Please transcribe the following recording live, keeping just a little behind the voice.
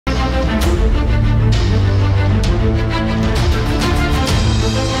Over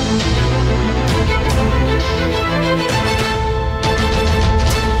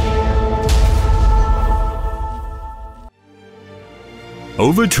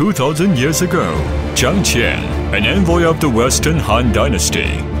 2,000 years ago, Zhang Qian, an envoy of the Western Han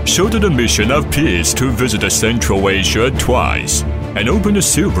Dynasty, showed the mission of peace to visit Central Asia twice and open a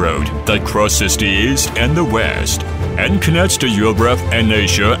Silk Road that crosses the East and the West and connects the Europe and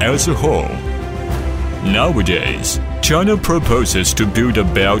Asia as a whole. Nowadays, China proposes to build a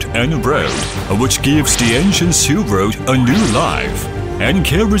Belt and Road, which gives the ancient Silk Road a new life and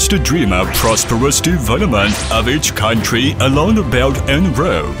carries the dream of prosperous development of each country along the Belt and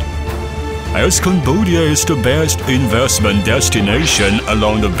Road. As Cambodia is the best investment destination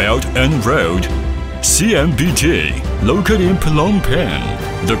along the Belt and Road, CMBT, located in Phnom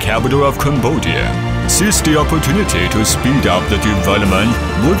Penh, the capital of Cambodia, sees the opportunity to speed up the development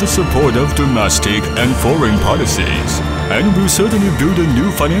with the support of domestic and foreign policies, and will certainly build a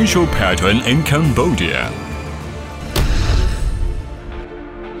new financial pattern in Cambodia.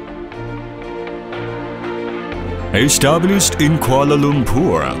 Established in Kuala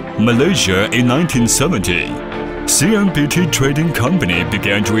Lumpur, Malaysia in 1970, CMBT Trading Company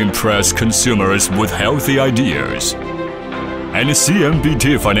began to impress consumers with healthy ideas. And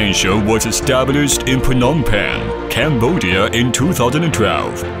CMBT Financial was established in Phnom Penh, Cambodia in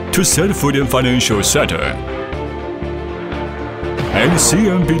 2012 to set foot in financial sector. And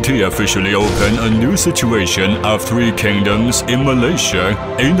CMBT officially opened a new situation of 3 kingdoms in Malaysia,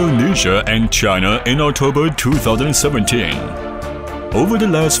 Indonesia and China in October 2017. Over the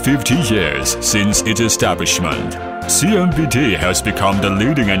last 50 years since its establishment, CMBT has become the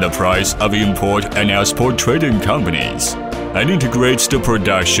leading enterprise of import and export trading companies and integrates the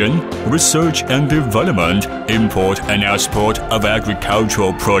production, research and development, import and export of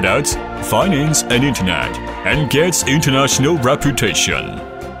agricultural products, finance and internet, and gets international reputation.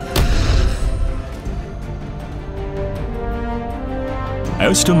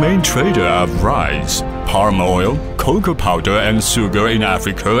 As the main trader of rice, palm oil, cocoa powder and sugar in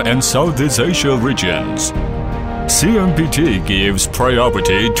Africa and Southeast Asia regions, CMBT gives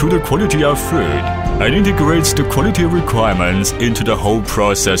priority to the quality of food and integrates the quality requirements into the whole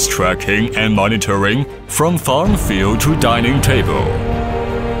process tracking and monitoring from farm field to dining table.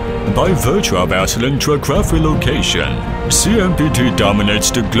 By virtue of excellent geographical location, CMBT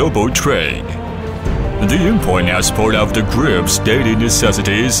dominates the global trade. The import and export of the group's daily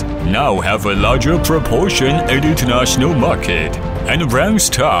necessities now have a larger proportion in the international market and ranks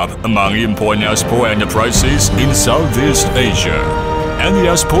top among import and export enterprises in Southeast Asia. And the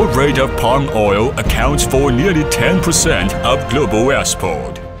export rate of palm oil accounts for nearly 10% of global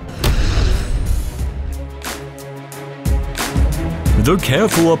export. The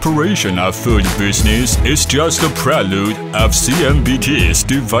careful operation of food business is just a prelude of CMBT's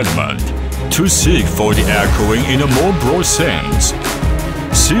development to seek for the echoing in a more broad sense.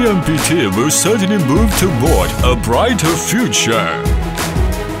 CMBT will certainly move toward a brighter future.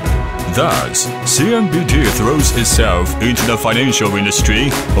 Thus, CMBT throws itself into the financial industry,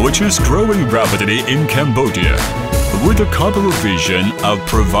 which is growing rapidly in Cambodia, with a corporate vision of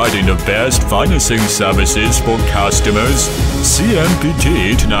providing the best financing services for customers.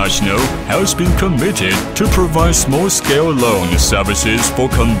 CMBT International has been committed to provide small-scale loan services for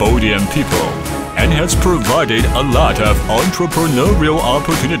Cambodian people and has provided a lot of entrepreneurial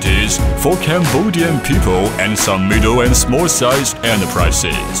opportunities for Cambodian people and some middle and small-sized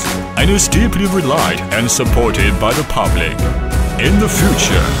enterprises, and is deeply relied and supported by the public. In the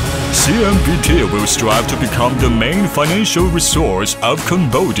future, CMBT will strive to become the main financial resource of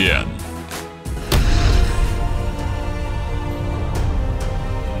Cambodia.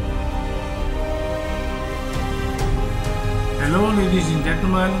 Hello ladies and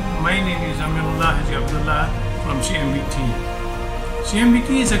gentlemen, my name is Aminullah Haji Abdullah from CMBT. CMBT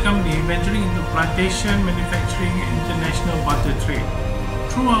is a company venturing into plantation, manufacturing and international barter trade.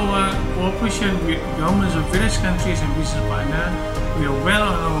 Through our cooperation with governments of various countries and business partners, we are well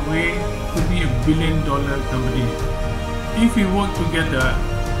on our way to be a billion-dollar company. If we work together,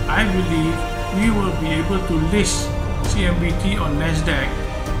 I believe we will be able to list CMBT on NASDAQ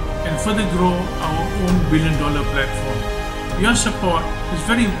and further grow our own billion-dollar platform. Your support is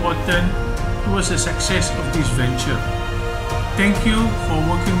very important towards the success of this venture. Thank you for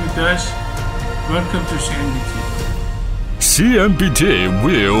working with us. Welcome to CMBT. CMBT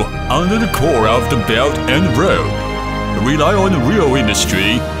will, under the core of the Belt and Road, rely on real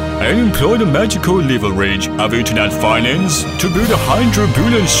industry and employ the magical leverage of internet finance to build a 100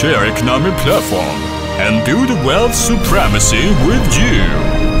 billion share economic platform and build wealth supremacy with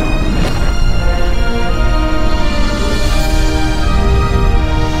you.